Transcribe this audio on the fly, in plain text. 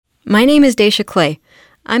My name is Daisha Clay.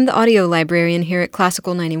 I'm the audio librarian here at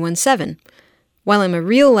Classical 91.7. While I'm a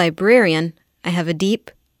real librarian, I have a deep,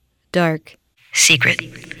 dark secret.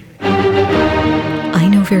 I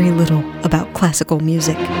know very little about classical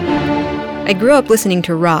music. I grew up listening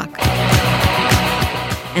to rock,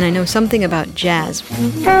 and I know something about jazz.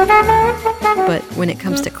 But when it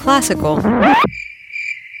comes to classical,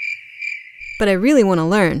 but I really want to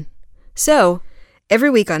learn. So, every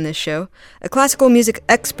week on this show, a classical music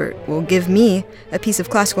expert will give me a piece of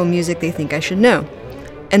classical music they think I should know,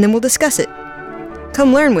 and then we'll discuss it.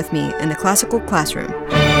 Come learn with me in the classical classroom.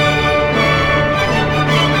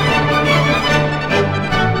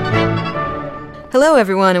 Hello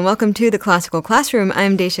everyone, and welcome to the Classical Classroom.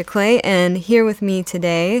 I'm Daisha Clay, and here with me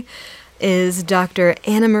today is Dr.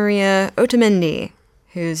 Maria Otamendi,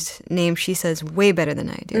 whose name she says way better than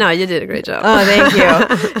I do. No, you did a great job. Oh,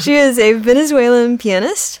 thank you. She is a Venezuelan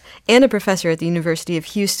pianist and a professor at the University of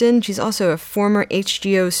Houston. She's also a former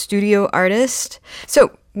HGO studio artist.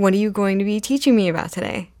 So, what are you going to be teaching me about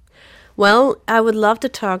today? Well, I would love to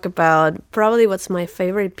talk about probably what's my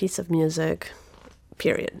favorite piece of music,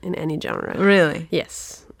 period, in any genre. Really?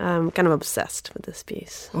 Yes. I'm kind of obsessed with this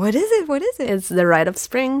piece. What is it? What is it? It's The Rite of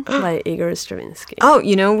Spring by Igor Stravinsky. Oh,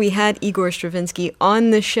 you know, we had Igor Stravinsky on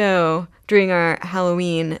the show during our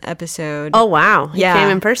Halloween episode. Oh, wow. He came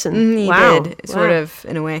in person. He wow. did, sort of,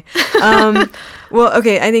 in a way. Well,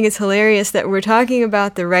 okay, I think it's hilarious that we're talking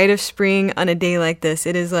about the Rite of Spring on a day like this.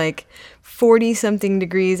 It is like 40-something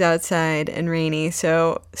degrees outside and rainy.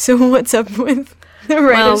 So what's up with the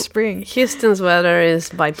Rite of Spring? Houston's weather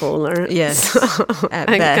is bipolar. Yes, so at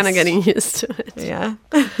I'm best. kind of getting used to it. Yeah.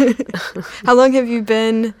 How long have you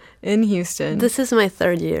been in Houston? This is my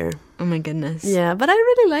third year. Oh my goodness. Yeah, but I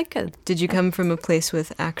really like it. Did you come from a place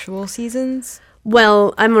with actual seasons?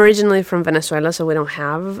 Well, I'm originally from Venezuela, so we don't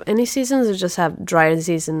have any seasons. We just have dry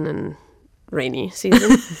season and rainy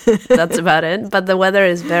season. That's about it. But the weather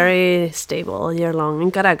is very stable all year long.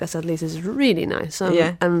 In Caracas, at least, it's really nice.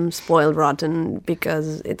 I'm spoiled rotten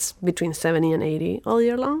because it's between 70 and 80 all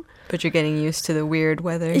year long. But you're getting used to the weird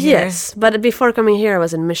weather here. Yes, but before coming here, I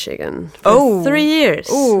was in Michigan for 3 years.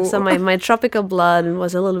 Ooh. So my tropical blood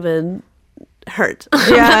was a little bit hurt.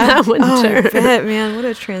 Yeah. that winter. Oh, I bet, man. What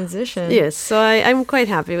a transition. Yes, so I'm quite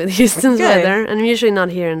happy with Houston's weather, and I'm usually not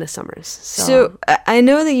here in the summers. So I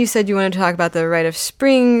know that you said you wanted to talk about the Rite of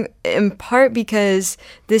Spring, in part because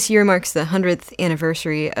this year marks the 100th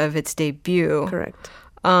anniversary of its debut. Correct.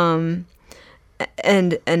 And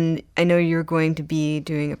I know you're going to be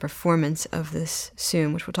doing a performance of this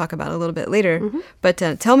soon, which we'll talk about a little bit later. Mm-hmm. But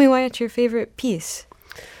tell me why it's your favorite piece.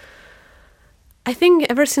 I think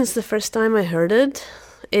ever since the first time I heard it,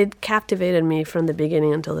 it captivated me from the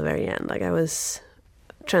beginning until the very end. Like I was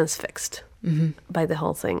transfixed by the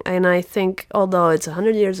whole thing. And I think although it's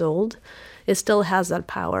 100 years old, it still has that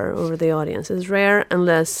power over the audience. It's rare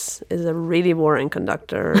unless it's a really boring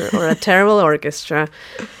conductor or a terrible orchestra.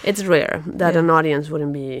 It's rare that an audience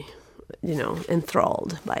wouldn't be,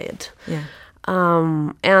 enthralled by it. Yeah.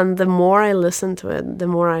 And the more I listen to it, the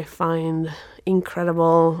more I find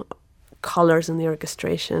incredible colors in the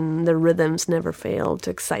orchestration. The rhythms never fail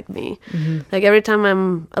to excite me. Mm-hmm. Like every time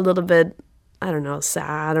I'm a little bit,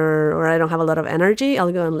 sad or I don't have a lot of energy,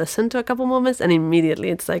 I'll go and listen to a couple moments, and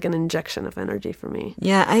immediately it's like an injection of energy for me.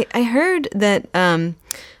 Yeah, I heard that on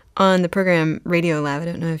the program Radio Lab. I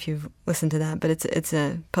don't know if you've listened to that, but it's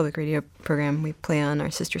a public radio program we play on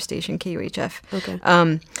our sister station KUHF.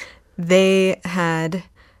 Okay. They had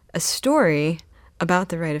a story about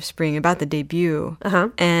the Rite of Spring, about the debut,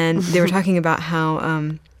 and they were talking about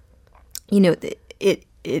how,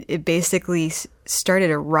 it basically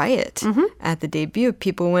started a riot at the debut.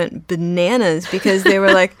 People went bananas because they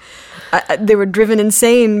were like, they were driven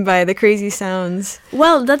insane by the crazy sounds.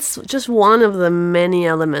 Well, that's just one of the many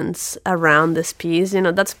elements around this piece.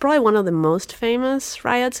 That's probably one of the most famous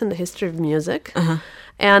riots in the history of music.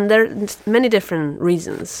 And there are many different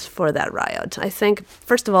reasons for that riot. I think,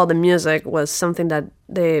 first of all, the music was something that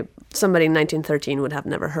somebody in 1913 would have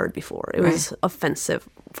never heard before. It was offensive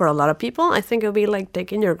for a lot of people. I think it would be like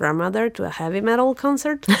taking your grandmother to a heavy metal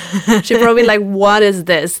concert. She'd probably be like, what is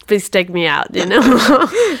this? Please take me out,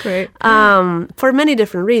 Right. For many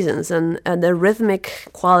different reasons. And the rhythmic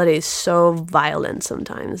quality is so violent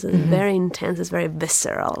sometimes. It's very intense. It's very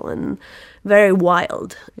visceral and very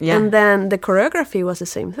wild. Yeah. And then the choreography was the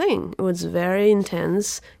same thing. It was very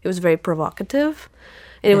intense. It was very provocative.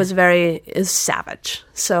 It was very savage.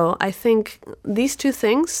 So I think these two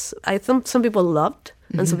things, I think some people loved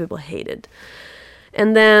and some people hated.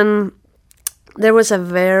 And then there was a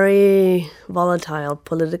very volatile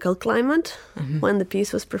political climate when the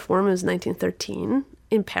piece was performed. It was 1913.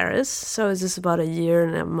 in Paris. So this is about a year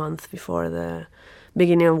and a month before the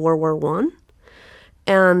beginning of World War One.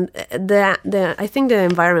 And I think the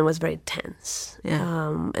environment was very tense,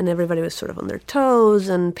 and everybody was sort of on their toes,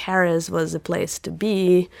 and Paris was a place to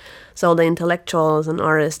be. So all the intellectuals and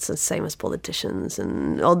artists, the same as politicians,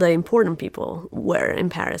 and all the important people were in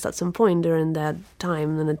Paris at some point during that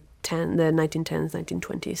time in the 1910s,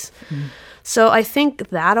 1920s. So I think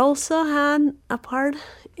that also had a part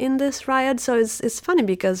in this riot. So it's funny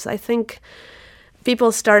because I think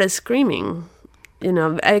people started screaming. You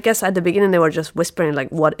know, I guess at the beginning they were just whispering, like,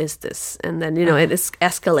 what is this? And then, you know, it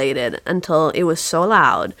escalated until it was so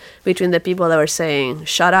loud between the people that were saying,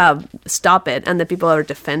 shut up, stop it, and the people that were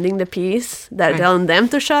defending the piece, that telling them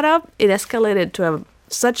to shut up. It escalated to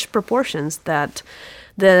such proportions that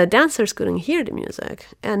the dancers couldn't hear the music.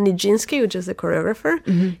 And Nijinsky, which is the choreographer,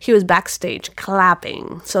 he was backstage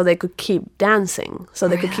clapping so they could keep dancing, so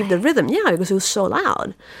they could keep the rhythm. Yeah, because it was so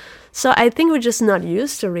loud. So I think we're just not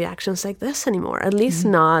used to reactions like this anymore, at least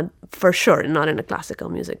not, for sure, not in a classical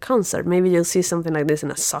music concert. Maybe you'll see something like this in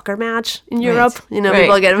a soccer match in Europe. You know,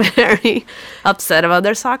 people get very upset about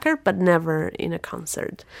their soccer, but never in a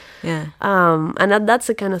concert. Yeah. And that's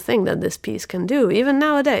the kind of thing that this piece can do, even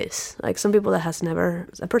nowadays. Like a person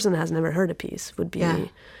that has never heard a piece would be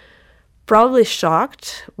probably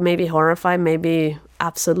shocked, maybe horrified, maybe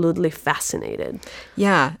absolutely fascinated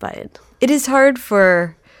by it. It is hard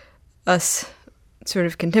for us sort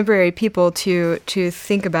of contemporary people to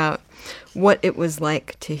think about what it was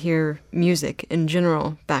like to hear music in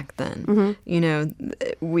general back then. You know,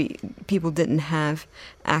 people didn't have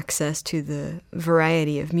access to the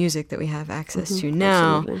variety of music that we have access to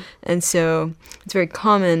now. Absolutely. And so it's very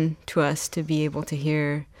common to us to be able to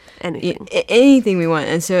hear anything we want.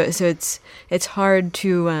 And so it's hard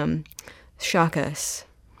to shock us.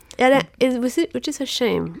 Yeah, which is a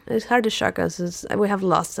shame. It's hard to shock us. We have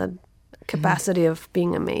lost that capacity of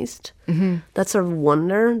being amazed. That sort of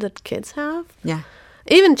wonder that kids have. Yeah.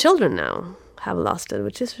 Even children now have lost it,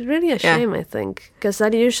 which is really a shame, I think, because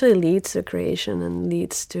that usually leads to creation and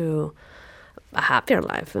leads to a happier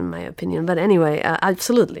life, in my opinion. But anyway,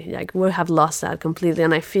 absolutely, like we have lost that completely,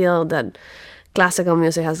 and I feel that classical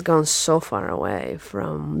music has gone so far away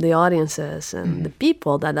from the audiences and the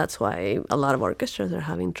people that's why a lot of orchestras are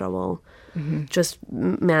having trouble just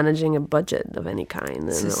managing a budget of any kind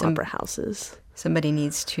in opera houses. Somebody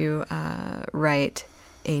needs to write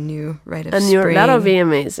a new Rite of Spring. That'll be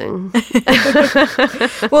amazing.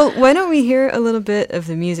 Well, why don't we hear a little bit of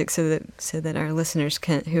the music so that our listeners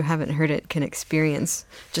who haven't heard it can experience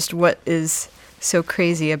just what is so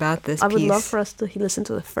crazy about this piece. I would love for us to listen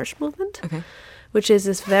to the first movement, which is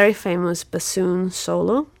this very famous bassoon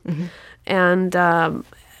solo. And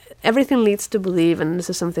everything leads to believe, and this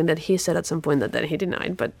is something that he said at some point that then he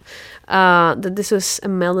denied, but that this was a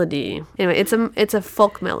melody. Anyway, it's a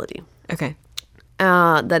folk melody. Okay.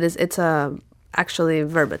 It's actually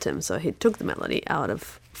verbatim, so he took the melody out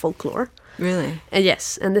of folklore. Really?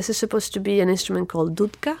 Yes, and this is supposed to be an instrument called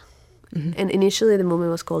dudka, and initially the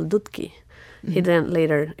movement was called dudki. He then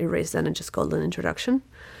later erased that and just called it an introduction.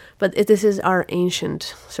 But this is our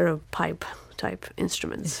ancient sort of pipe type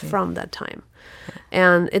instruments from that time.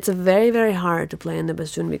 And it's very, very hard to play in the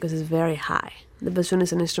bassoon because it's very high. The bassoon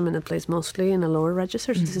is an instrument that plays mostly in a lower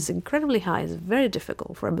register. So this is incredibly high. It's very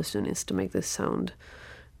difficult for a bassoonist to make this sound,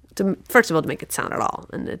 first of all, to make it sound at all,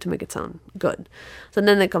 and to make it sound good. So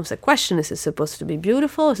then there comes the question, is it supposed to be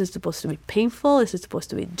beautiful? Is it supposed to be painful? Is it supposed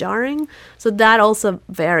to be jarring? So that also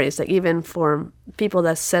varies. Like even for people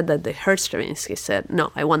that said that they heard Stravinsky said,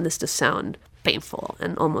 no, I want this to sound painful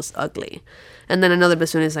and almost ugly. And then another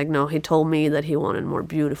bassoonist is like, no, he told me that he wanted more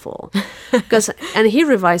beautiful. And he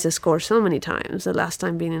revised the score so many times, the last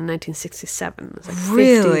time being in 1967. It's like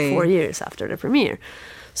 54 years after the premiere.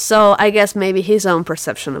 So I guess maybe his own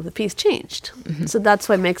perception of the piece changed. So that's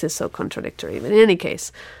what makes it so contradictory. But in any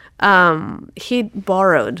case, he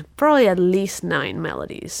borrowed probably at least 9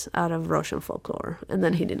 melodies out of Russian folklore. And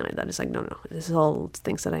then he denied that. It's like, no, this is all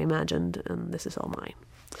things that I imagined, and this is all mine.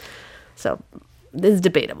 So it's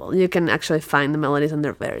debatable. You can actually find the melodies, and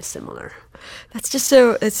they're very similar. That's just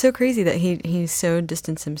it's so crazy that he so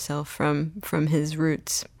distanced himself from his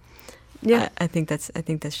roots. Yeah, I think that's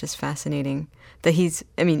just fascinating. That he's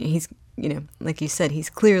like you said, he's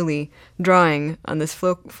clearly drawing on this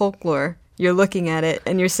folklore. You're looking at it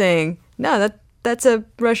and you're saying, no, that's a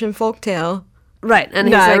Russian folktale. Right, and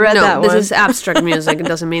he's like, no, this is abstract music. It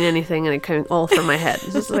doesn't mean anything, and it came all from my head.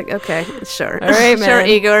 It's just like, okay, sure. All right, man. Sure,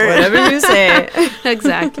 Igor. Whatever you say.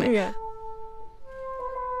 Exactly. Yeah.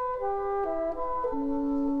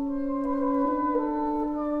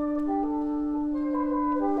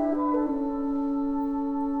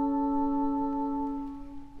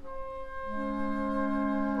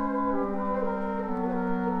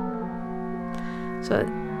 So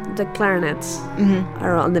the clarinets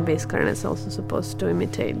are on the bass clarinets also supposed to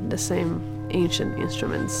imitate the same ancient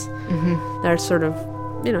instruments. They're sort of,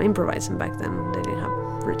 improvising back then. They didn't have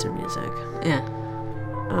written music. Yeah.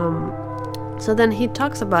 So then he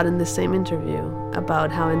talks about in the same interview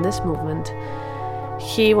about how in this movement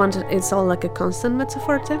it's all like a constant mezzo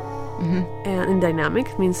forte. And in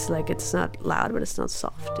dynamic means like it's not loud but it's not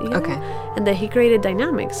soft either. Okay. And then he created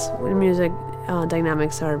dynamics. With music,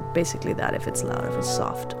 dynamics are basically that, if it's loud or if it's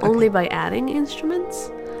soft, only by adding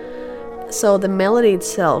instruments. So the melody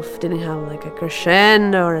itself didn't have like a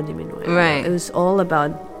crescendo or a diminuendo. Right. It was all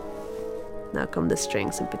about, now come the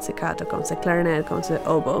strings, and pizzicato comes the clarinet, comes the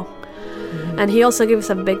oboe. And he also gives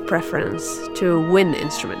a big preference to wind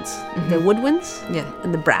instruments, the woodwinds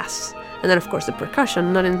and the brass. And then, of course, the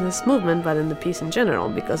percussion, not in this movement, but in the piece in general,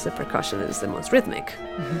 because the percussion is the most rhythmic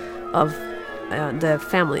of the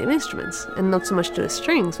family of instruments. And not so much to the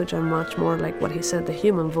strings, which are much more like what he said, the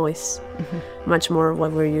human voice, much more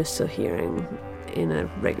what we're used to hearing in a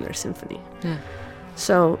regular symphony. Yeah.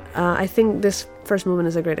 So I think this first movement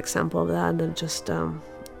is a great example of that. And just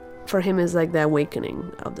for him is like the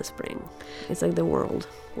awakening of the spring. It's like the world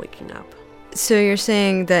waking up. So you're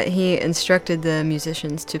saying that he instructed the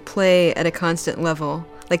musicians to play at a constant level,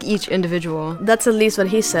 like each individual. That's at least what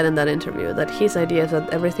he said in that interview, that his idea is that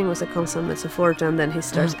everything was a constant mezzo forte, and then he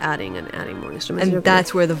starts adding more instruments. And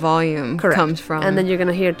that's where the volume comes from. And then you're going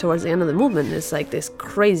to hear towards the end of the movement, it's like this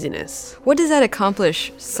craziness. What does that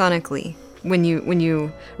accomplish sonically when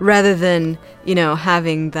you rather than,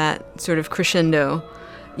 having that sort of crescendo,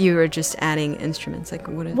 you are just adding instruments? Like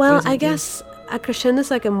what does it guess a crescendo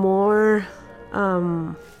is like a more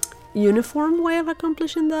uniform way of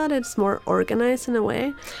accomplishing that. It's more organized in a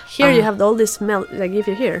way. Here you have all this like if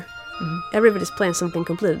you hear, everybody's playing something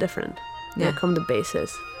completely different. There come the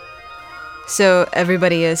basses. So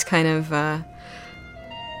everybody is kind of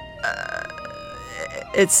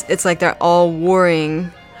it's like they're all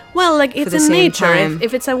warring. Well, like it's in nature.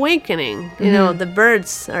 If it's awakening, the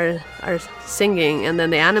birds are singing, and then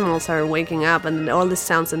the animals are waking up, and all the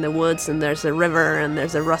sounds in the woods, and there's a river, and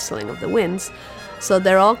there's a rustling of the winds. So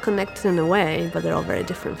they're all connected in a way, but they're all very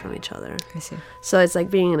different from each other. I see. So it's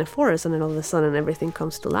like being in a forest, and then all of a sudden everything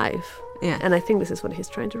comes to life. Yeah. And I think this is what he's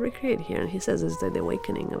trying to recreate here. And he says it's the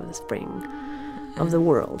awakening of the spring of the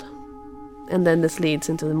world. And then this leads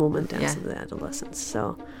into the movement dance of the adolescents.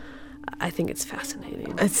 So I think it's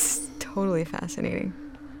fascinating. It's totally fascinating.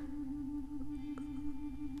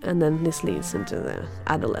 And then this leads into the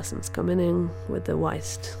adolescents coming in with the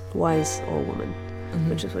wise old woman,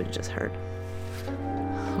 which is what you just heard.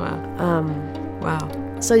 Wow.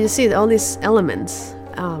 Wow. So you see all these elements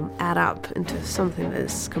add up into something that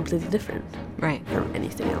is completely different from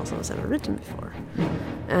anything else that was ever written before.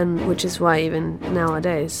 And which is why even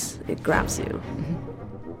nowadays it grabs you.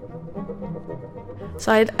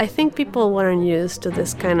 So I think people weren't used to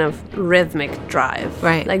this kind of rhythmic drive.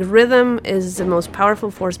 Right. Like rhythm is the most powerful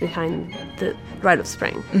force behind the Rite of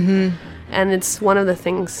Spring. And it's one of the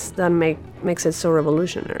things that makes it so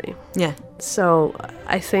revolutionary. Yeah. So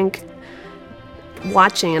I think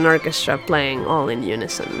watching an orchestra playing all in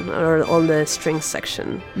unison, or all the string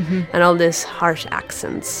section, and all these harsh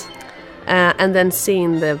accents, and then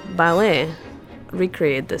seeing the ballet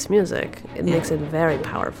recreate this music, it makes it very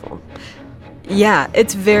powerful. Yeah,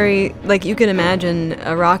 it's very, like, you can imagine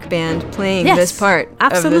a rock band playing this part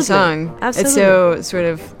of the song. Absolutely. It's so sort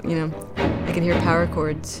of, I can hear power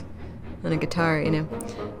chords on a guitar, I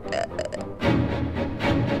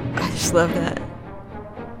just love that.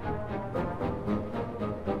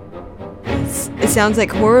 It sounds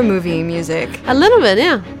like horror movie music. A little bit,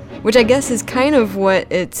 yeah. Which I guess is kind of what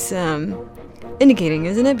it's indicating,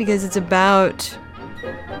 isn't it? Because it's about...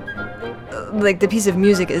 like the piece of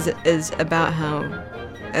music is about how,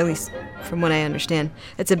 at least from what I understand,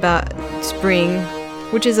 it's about spring,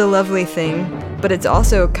 which is a lovely thing, but it's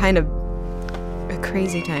also kind of a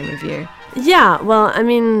crazy time of year. Yeah, well, I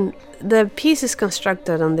mean, the piece is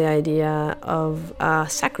constructed on the idea of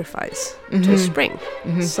sacrifice to spring.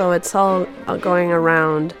 So it's all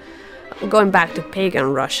going back to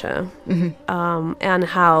pagan Russia, and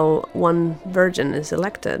how one virgin is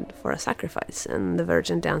elected for a sacrifice, and the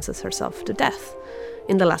virgin dances herself to death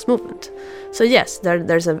in the last movement. So yes,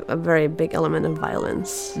 there's a very big element of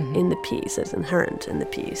violence in the piece. It's inherent in the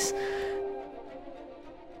piece.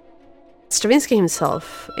 Stravinsky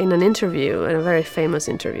himself, in an interview, in a very famous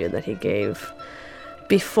interview that he gave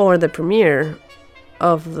before the premiere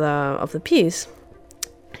of the piece,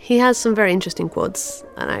 he has some very interesting quotes,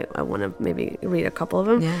 and I want to maybe read a couple of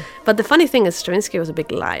them. Yeah. But the funny thing is, Stravinsky was a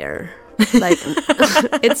big liar. Like,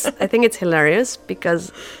 I think it's hilarious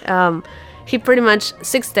because he pretty much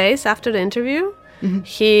 6 days after the interview,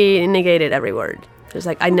 he negated every word. He was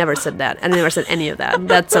like, I never said that. I never said any of that.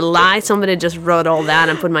 That's a lie. Somebody just wrote all that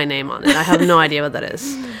and put my name on it. I have no idea what that is.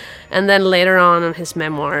 And then later on in his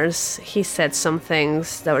memoirs, he said some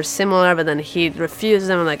things that were similar, but then he refused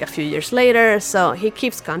them like a few years later. So he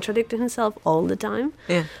keeps contradicting himself all the time.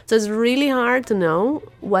 Yeah. So it's really hard to know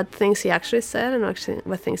what things he actually said and actually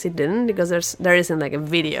what things he didn't, because there isn't like a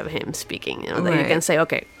video of him speaking, that you can say,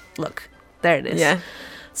 okay, look, there it is. Yeah.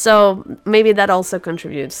 So maybe that also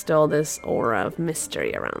contributes to all this aura of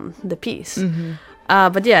mystery around the piece.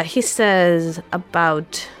 But yeah, he says about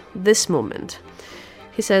this moment.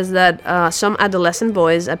 He says that some adolescent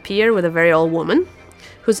boys appear with a very old woman,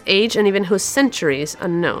 whose age and even whose century is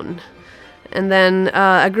unknown. And then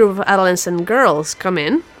a group of adolescent girls come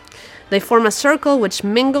in. They form a circle which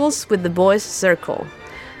mingles with the boys' circle.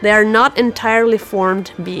 They are not entirely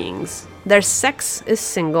formed beings. Their sex is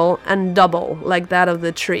single and double, like that of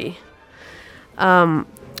the tree.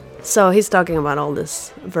 So he's talking about all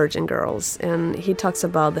these virgin girls, and he talks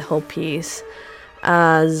about the whole piece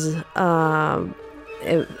as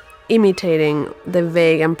imitating the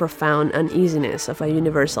vague and profound uneasiness of a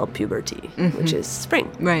universal puberty, which is spring.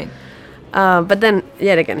 Right. But then,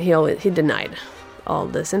 yet again, he denied all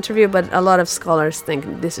this interview, but a lot of scholars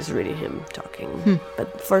think this is really him talking.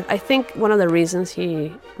 But I think one of the reasons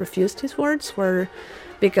he refused his words were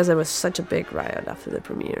because there was such a big riot after the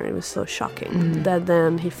premiere. It was so shocking that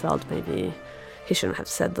then he felt maybe he shouldn't have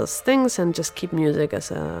said those things and just keep music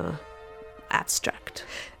as a abstract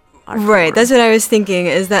art Right, form. that's what I was thinking,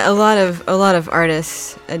 is that a lot of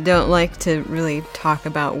artists don't like to really talk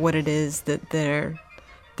about what it is that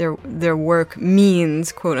their work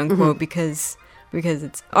means, quote unquote, because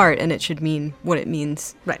it's art and it should mean what it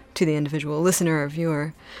means to the individual listener or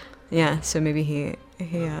viewer. Yeah, so maybe he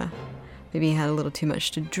had a little too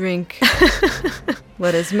much to drink,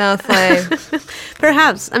 let his mouth fly.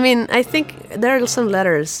 Perhaps. I mean, I think there are some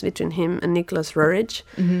letters between him and Nicholas Rurich,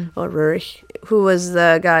 or Rurich, who was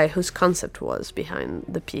the guy whose concept was behind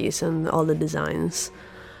the piece and all the designs.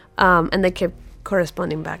 And they kept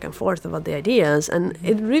corresponding back and forth about the ideas, and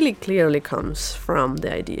it really clearly comes from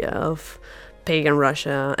the idea of pagan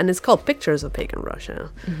Russia, and it's called Pictures of Pagan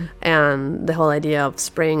Russia, and the whole idea of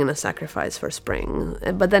spring and a sacrifice for spring.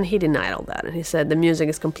 But then he denied all that, and he said the music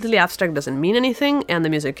is completely abstract, doesn't mean anything, and the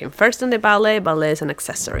music came first in the ballet. Ballet is an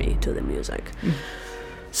accessory to the music.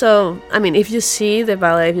 So, I mean, if you see the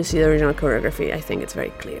ballet, if you see the original choreography, I think it's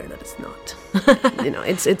very clear that it's not.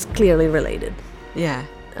 It's clearly related. Yeah.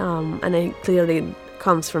 And it clearly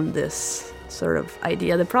comes from this sort of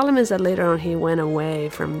idea. The problem is that later on he went away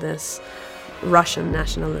from this Russian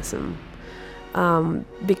nationalism,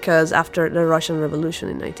 because after the Russian Revolution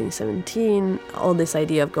in 1917, all this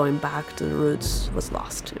idea of going back to the roots was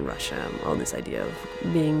lost in Russia. All this idea of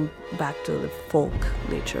being back to the folk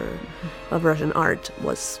nature of Russian art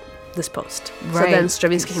was disposed. Right. So then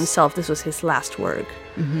Stravinsky himself, this was his last work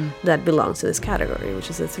that belongs to this category, which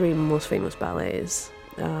is the three most famous ballets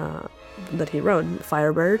that he wrote: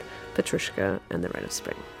 Firebird, Petrushka, and The Rite of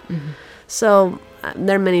Spring. So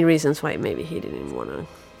there are many reasons why maybe he didn't want to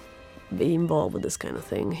be involved with this kind of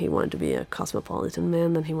thing. He wanted to be a cosmopolitan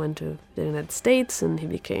man, then he went to the United States and he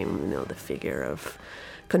became, the figure of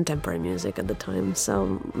contemporary music at the time.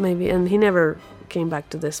 So maybe, and he never came back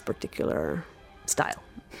to this particular style.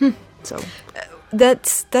 So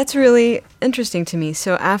that's really interesting to me.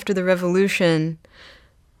 So after the revolution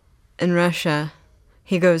in Russia,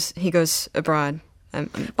 he goes abroad.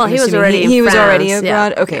 Well, he was already in was already France,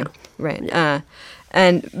 abroad. yeah. Okay, Yeah. right. Yeah.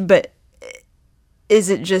 But is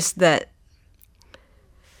it just that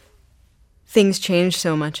things changed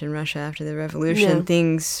so much in Russia after the revolution? Yeah.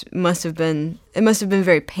 Things must have been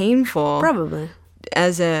very painful. Probably.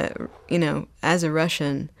 As a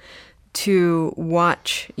Russian, to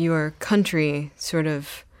watch your country sort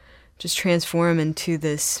of just transform into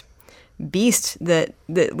this beast that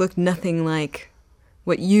looked nothing like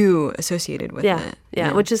what you associated with it.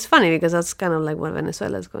 Yeah, which is funny because that's kind of like what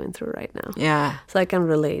Venezuela is going through right now. Yeah. So I can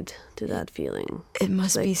relate to that feeling. It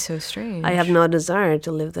must be so strange. I have no desire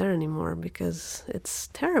to live there anymore because it's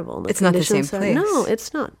terrible. It's not the same place. No,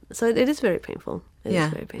 it's not. So it is very painful. It is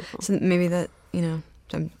very painful. So maybe that,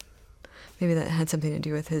 maybe that had something to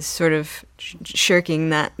do with his sort of shirking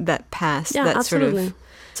that past. Yeah, that absolutely. Sort of...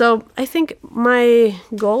 So I think my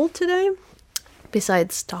goal today,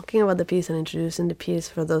 besides talking about the piece and introducing the piece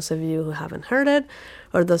for those of you who haven't heard it,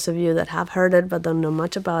 or those of you that have heard it but don't know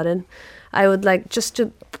much about it, I would like just to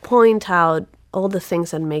point out all the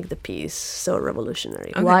things that make the piece so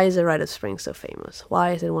revolutionary. Okay. Why is The Rite of Spring so famous?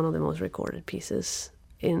 Why is it one of the most recorded pieces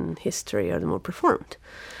in history or the more performed?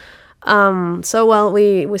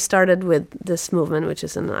 We started with this movement, which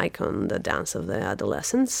is an icon, the dance of the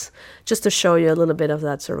adolescents, just to show you a little bit of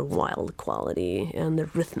that sort of wild quality and the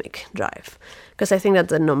rhythmic drive. Because I think that's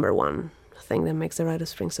the number one thing that makes the Rite of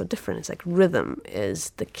Spring so different. It's like rhythm is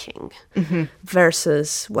the king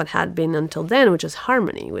versus what had been until then, which is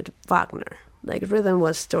harmony with Wagner. Like rhythm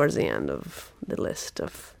was towards the end of the list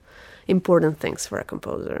of important things for a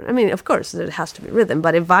composer. I mean, of course, there has to be rhythm,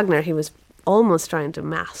 but in Wagner, he was almost trying to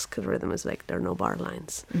mask the rhythm as like there are no bar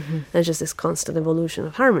lines. There's just this constant evolution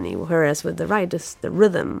of harmony, whereas with the Rite, the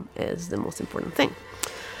rhythm is the most important thing.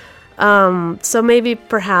 So maybe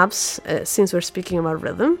perhaps, since we're speaking about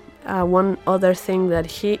rhythm, one other thing that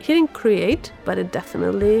he didn't create, but it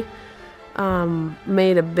definitely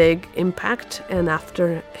made a big impact, and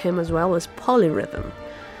after him as well, was polyrhythm.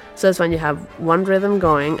 So that's when you have one rhythm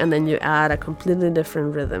going and then you add a completely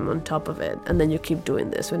different rhythm on top of it, and then you keep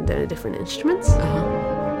doing this with the different instruments.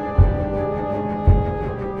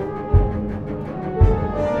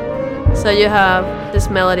 So you have this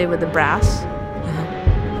melody with the brass,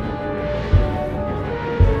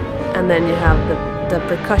 and then you have the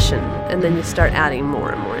percussion, and then you start adding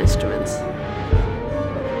more and more instruments.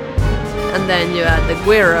 And then you add the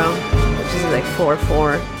güiro, which is like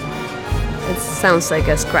 4/4. It sounds like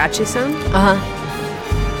a scratchy sound.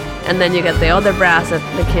 And then you get the other brass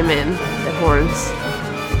that came in, the horns.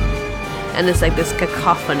 And it's like this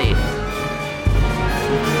cacophony.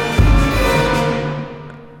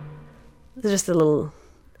 It's just a little...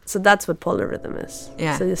 So that's what polyrhythm is.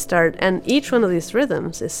 Yeah. So you start... And each one of these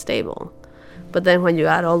rhythms is stable. But then when you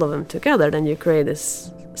add all of them together, then you create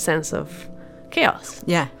this sense of chaos.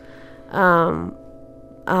 Yeah.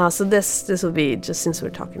 So this will be, just since we're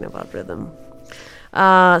talking about rhythm.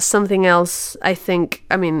 Something else, I think,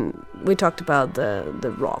 I mean, we talked about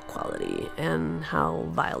the raw quality and how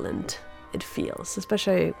violent it feels,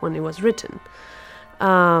 especially when it was written.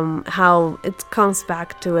 How it comes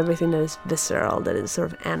back to everything that is visceral, that is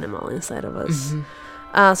sort of animal inside of us.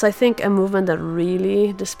 So I think a movement that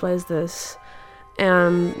really displays this,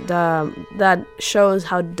 and that shows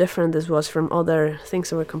how different this was from other things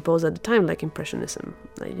that were composed at the time, like Impressionism,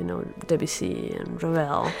 like, you know, Debussy and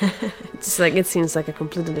Ravel. It's like, it seems like a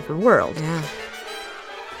completely different world. Yeah.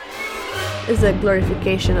 It's a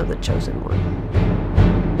glorification of the chosen one.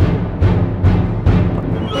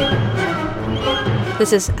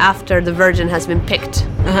 This is after the virgin has been picked.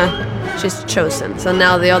 She's chosen. So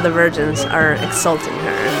now the other virgins are exalting her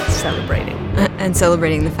and celebrating. And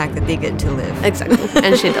celebrating the fact that they get to live. Exactly.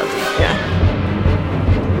 And she doesn't. Yeah.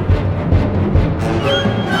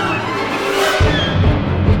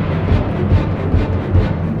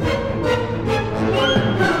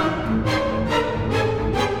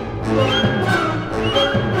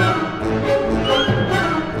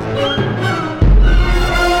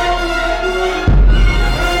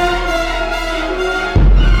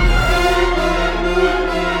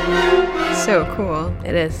 So cool.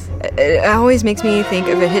 It is. It always makes me think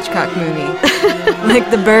of a Hitchcock movie. Like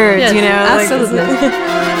The Birds, Yes, you know? absolutely.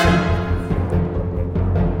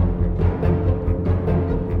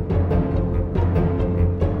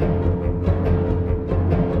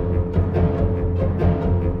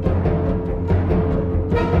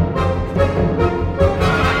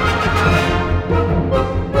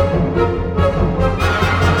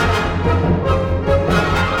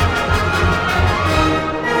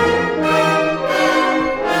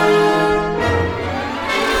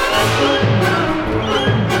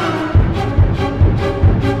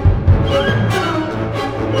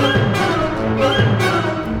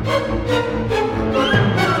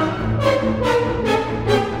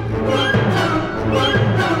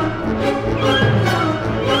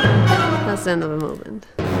 End of a movement.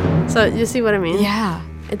 So you see what I mean? Yeah.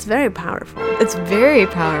 It's very powerful. It's very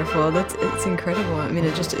powerful. It's incredible. I mean,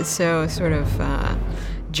 it just is so sort of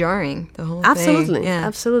jarring, the whole Absolutely. thing. Yeah.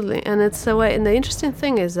 Absolutely. And it's the way, and the interesting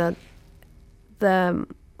thing is that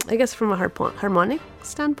I guess from a harmonic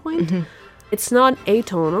standpoint, it's not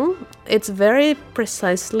atonal. It's very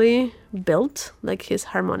precisely built, like his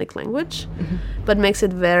harmonic language, but makes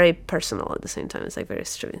it very personal at the same time. It's like very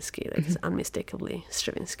Stravinsky, like it's unmistakably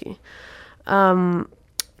Stravinsky. And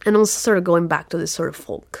also sort of going back to this sort of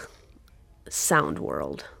folk sound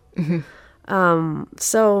world.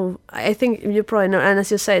 So I think you probably know, and as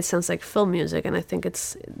you say, it sounds like film music, and I think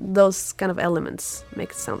it's those kind of elements make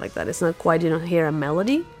it sound like that. It's not quite, you don't hear a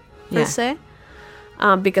melody, per se,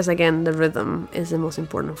 because again, the rhythm is the most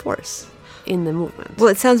important force. in the movement. Well,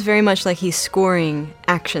 it sounds very much like he's scoring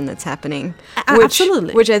action that's happening.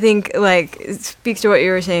 Absolutely. Which I think, like, speaks to what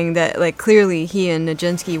you were saying, that, like, clearly he and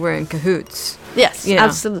Nijinsky were in cahoots. Yes, You know,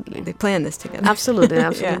 absolutely. They planned this together. Absolutely, I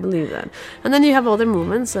absolutely Yeah. believe that. And then you have other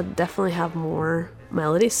movements that definitely have more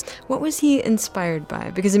melodies. What was he inspired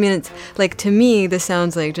by? Because, I mean, it's, like, to me, this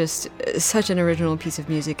sounds like just such an original piece of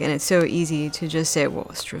music, and it's so easy to just say, well,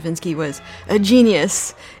 Stravinsky was a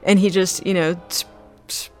genius, and he just, you know,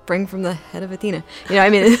 sprang from the head of Athena. You know, I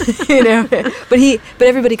mean, you know, but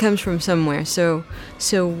everybody comes from somewhere. So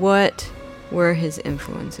what were his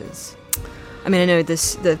influences? I mean, I know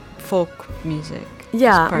the folk music.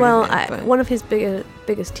 Yeah, is part well, of it, one of his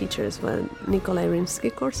biggest teachers was Nikolai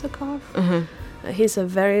Rimsky-Korsakov. Uh-huh. He's a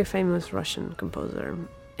very famous Russian composer,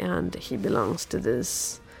 and he belongs to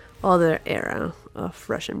this other era of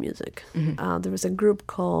Russian music. Mm-hmm. There was a group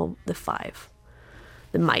called the Five,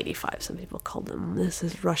 the Mighty Five, some people call them. This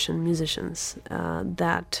is Russian musicians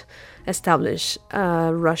that established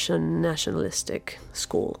a Russian nationalistic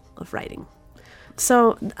school of writing.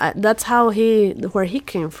 So that's where he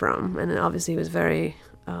came from, and obviously he was very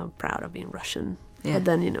proud of being Russian. Yeah. But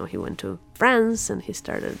then, you know, he went to France and he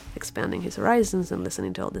started expanding his horizons and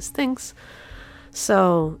listening to all these things.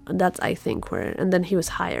 So that's, I think, and then he was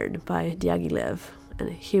hired by Diaghilev,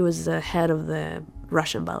 and he was the head of the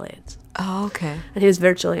Russian ballets. Oh, okay. And he was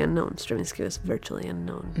virtually unknown. Stravinsky was virtually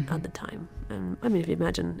unknown at the time. And I mean, if you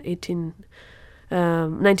imagine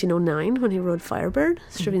 1909, when he wrote Firebird,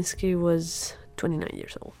 Stravinsky was 29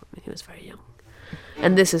 years old. I mean, he was very young.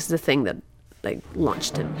 And this is the thing that, like,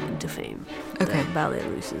 launched him into fame. Okay. The ballet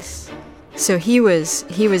russes. So he was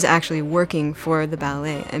actually working for the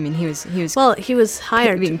ballet. I mean, he was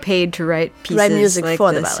hired being paid to write pieces, write music like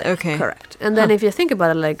for this. the ballet. Okay, Correct. And then if you think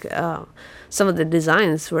about it, like some of the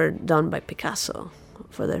designs were done by Picasso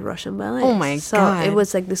for the Russian ballet. Oh my so God. it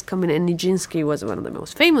was like this combination. And Nijinsky was one of the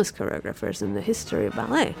most famous choreographers in the history of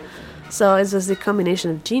ballet. So it was the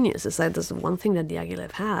combination of genius. It's like that's one thing that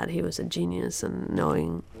Diaghilev had. He was a genius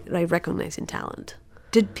and recognizing talent.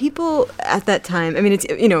 Did people at that time? I mean, it's,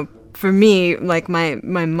 you know, for me, like my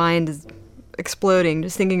mind is exploding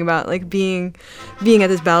just thinking about, like, being at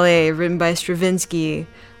this ballet written by Stravinsky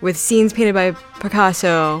with scenes painted by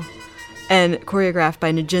Picasso and choreographed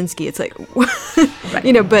by Nijinsky. It's like, Right.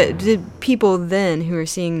 you know, but did people then who were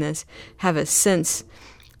seeing this have a sense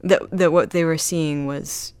that what they were seeing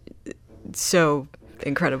was so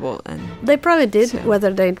incredible? And they probably did, so.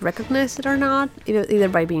 whether they recognized it or not, either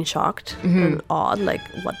by being shocked and awed, like,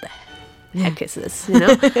 what the heck is this, you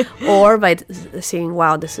know? Or by seeing,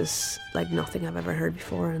 wow, this is like nothing I've ever heard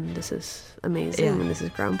before, and this is amazing, and this is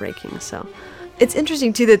groundbreaking. So it's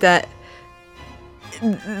interesting too that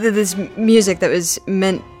this music that was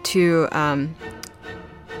meant to,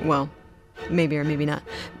 well, maybe or maybe not,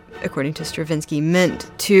 according to Stravinsky, meant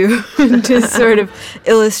to to sort of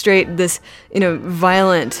illustrate this, you know,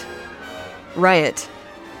 violent riot,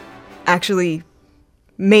 actually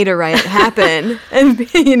made a riot happen.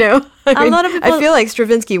 And, you know, I mean, lot of people, I feel like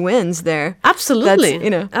Stravinsky wins there. Absolutely. That's, you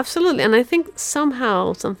know. Absolutely. And I think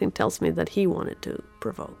somehow something tells me that he wanted to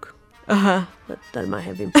provoke. That might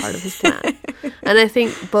have been part of his plan. And I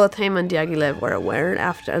think both him and Diaghilev were aware,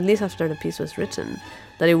 at least after the piece was written,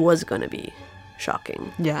 that it was going to be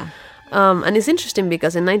shocking. Yeah. And it's interesting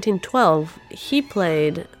because in 1912, he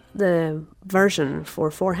played the version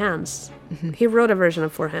for four hands. He wrote a version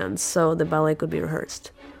of four hands so the ballet could be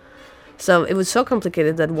rehearsed. So it was so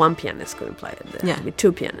complicated that one pianist couldn't play it. There had to be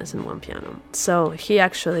two pianists and one piano. So he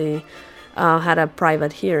actually had a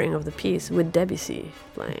private hearing of the piece with Debussy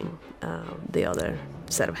playing the other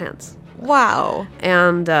set of hands. Wow.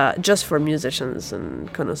 And just for musicians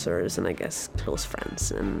and connoisseurs and I guess close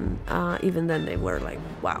friends. And even then they were like,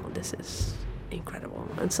 wow, this is incredible.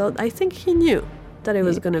 And so I think he knew that it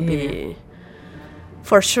was going to be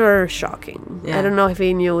for sure shocking. Yeah. I don't know if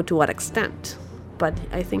he knew to what extent, but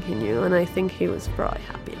I think he knew, and I think he was probably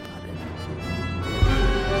happy about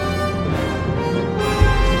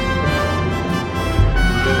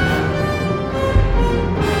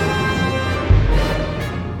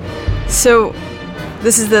it. So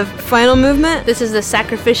this is the final movement? This is the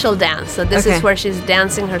sacrificial dance. So this is where she's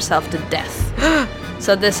dancing herself to death.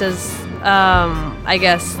 So this is, I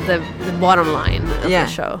guess, the bottom line of the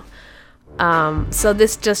show. So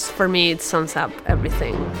this just, for me, it sums up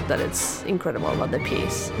everything that it's incredible about the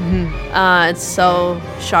piece. It's so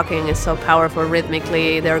shocking, it's so powerful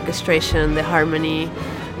rhythmically, the orchestration, the harmony,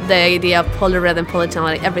 the idea of polyrhythm,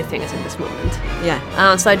 polytonality, everything is in this movement.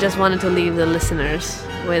 Yeah. So I just wanted to leave the listeners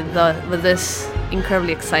with this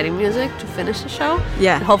incredibly exciting music to finish the show.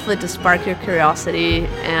 Yeah. And hopefully to spark your curiosity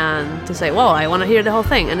and to say, whoa, I want to hear the whole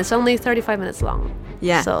thing. And it's only 35 minutes long.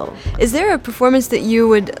 Yeah. So, is there a performance that you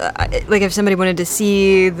would, like if somebody wanted to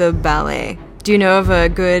see the ballet, do you know of a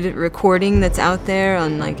good recording that's out there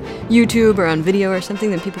on like YouTube or on video or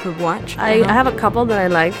something that people could watch? I have a couple that I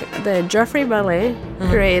like. The Joffrey Ballet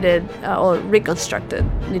created or reconstructed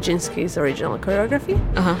Nijinsky's original choreography,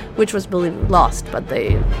 which was believed lost, but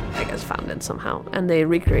they, I guess, found it somehow, and they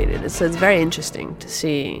recreated it. So it's very interesting to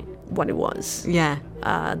see what it was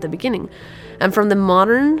at the beginning. And from the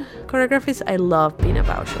modern choreographies, I love Pina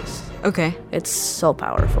Bausch's. Okay. It's so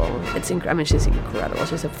powerful. It's I mean, she's incredible.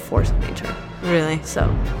 She's a force of nature. Really?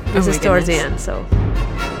 So this is towards the end. So.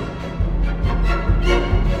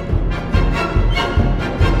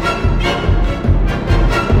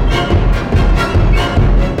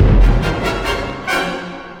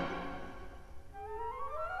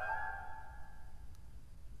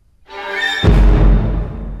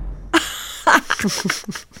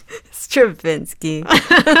 Stravinsky.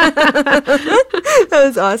 That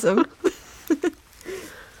was awesome.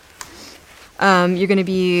 You're going to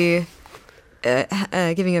be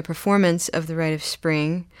giving a performance of The Rite of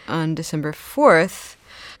Spring on December 4th,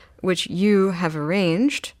 which you have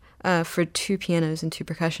arranged for 2 pianos and 2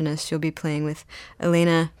 percussionists. You'll be playing with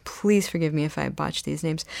Elena, please forgive me if I botch these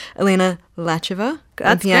names, Elena Lacheva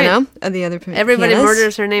on piano. The other Everybody pianist.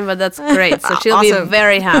 murders her name, but that's great. So she'll Awesome. be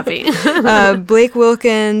very happy. Blake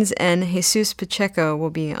Wilkins and Jesus Pacheco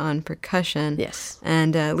will be on percussion. Yes.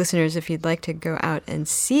 And listeners, if you'd like to go out and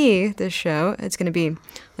see the show, it's going to be,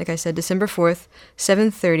 like I said, December 4th,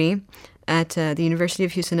 7:30 at the University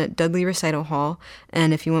of Houston at Dudley Recital Hall.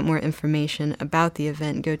 And if you want more information about the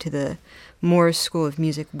event, go to the Moores School of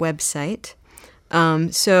Music website.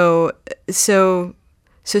 So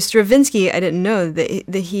Stravinsky, I didn't know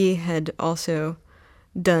that he had also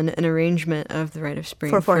done an arrangement of The Rite of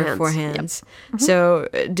Spring for 4 hands. hands. Yep. So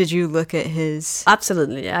did you look at his?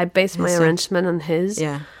 Absolutely. I based my arrangement on his.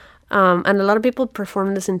 Yeah. And a lot of people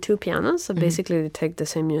perform this in 2 pianos. So basically they take the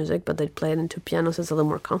same music, but they play it in 2 pianos. It's a little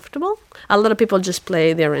more comfortable. A lot of people just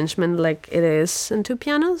play the arrangement like it is in 2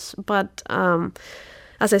 pianos. But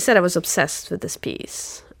as I said, I was obsessed with this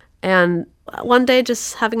piece. And one day,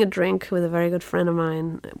 just having a drink with a very good friend of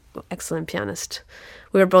mine, excellent pianist,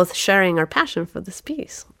 we were both sharing our passion for this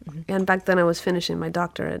piece. And back then I was finishing my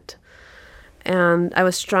doctorate. And I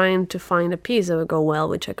was trying to find a piece that would go well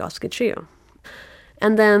with Tchaikovsky Trio.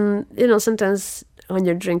 And then, sometimes when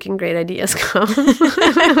you're drinking, great ideas come.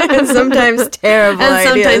 And sometimes terrible ideas. And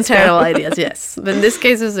sometimes terrible ideas, yes. But in this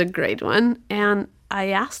case, it was a great one. And I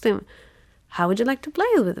asked him, how would you like to play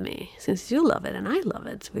it with me? Since you love it and I love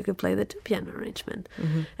it, we could play the 2 piano arrangement.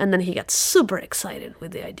 And then he got super excited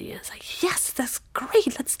with the idea. It's like, yes, that's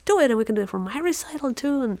great. Let's do it. And we can do it for my recital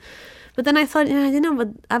too. But then I thought, but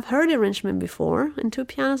I've heard the arrangement before in 2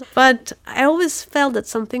 pianos. But I always felt that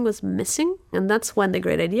something was missing. And that's when the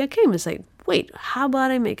great idea came. It's like, wait, how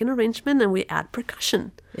about I make an arrangement and we add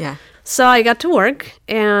percussion? Yeah. So I got to work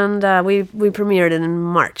and we premiered it in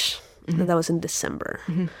March. And that was in December.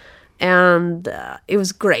 And it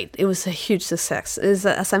was great. It was a huge success.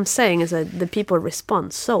 As I'm saying, is that the people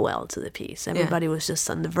respond so well to the piece. Everybody was just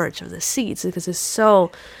on the verge of the seats because it's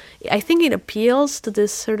so... I think it appeals to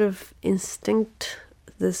this sort of instinct,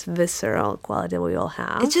 this visceral quality we all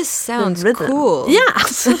have. It just sounds cool. Yeah,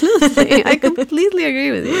 absolutely. I completely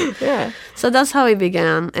agree with you. Yeah. So that's how it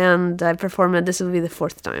began, and I performed it. This will be the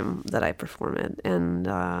 4th time that I perform it, and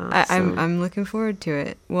I'm looking forward to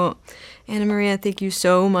it. Well, Anna Maria, thank you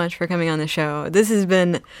so much for coming on the show. This has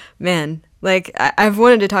been, man, like I've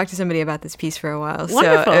wanted to talk to somebody about this piece for a while.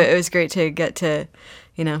 Wonderful. So it was great to get to,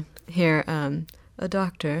 hear a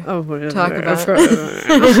doctor talk about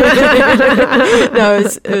No,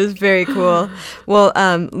 it was very cool. Well,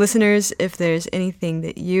 listeners, if there's anything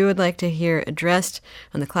that you would like to hear addressed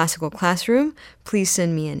on the Classical Classroom, please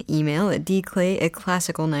send me an email at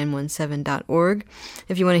dclay@classical917.org.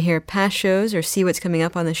 If you want to hear past shows or see what's coming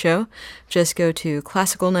up on the show, just go to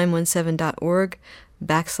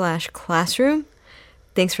classical917.org/classroom.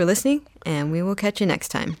 Thanks for listening, and we will catch you next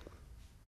time.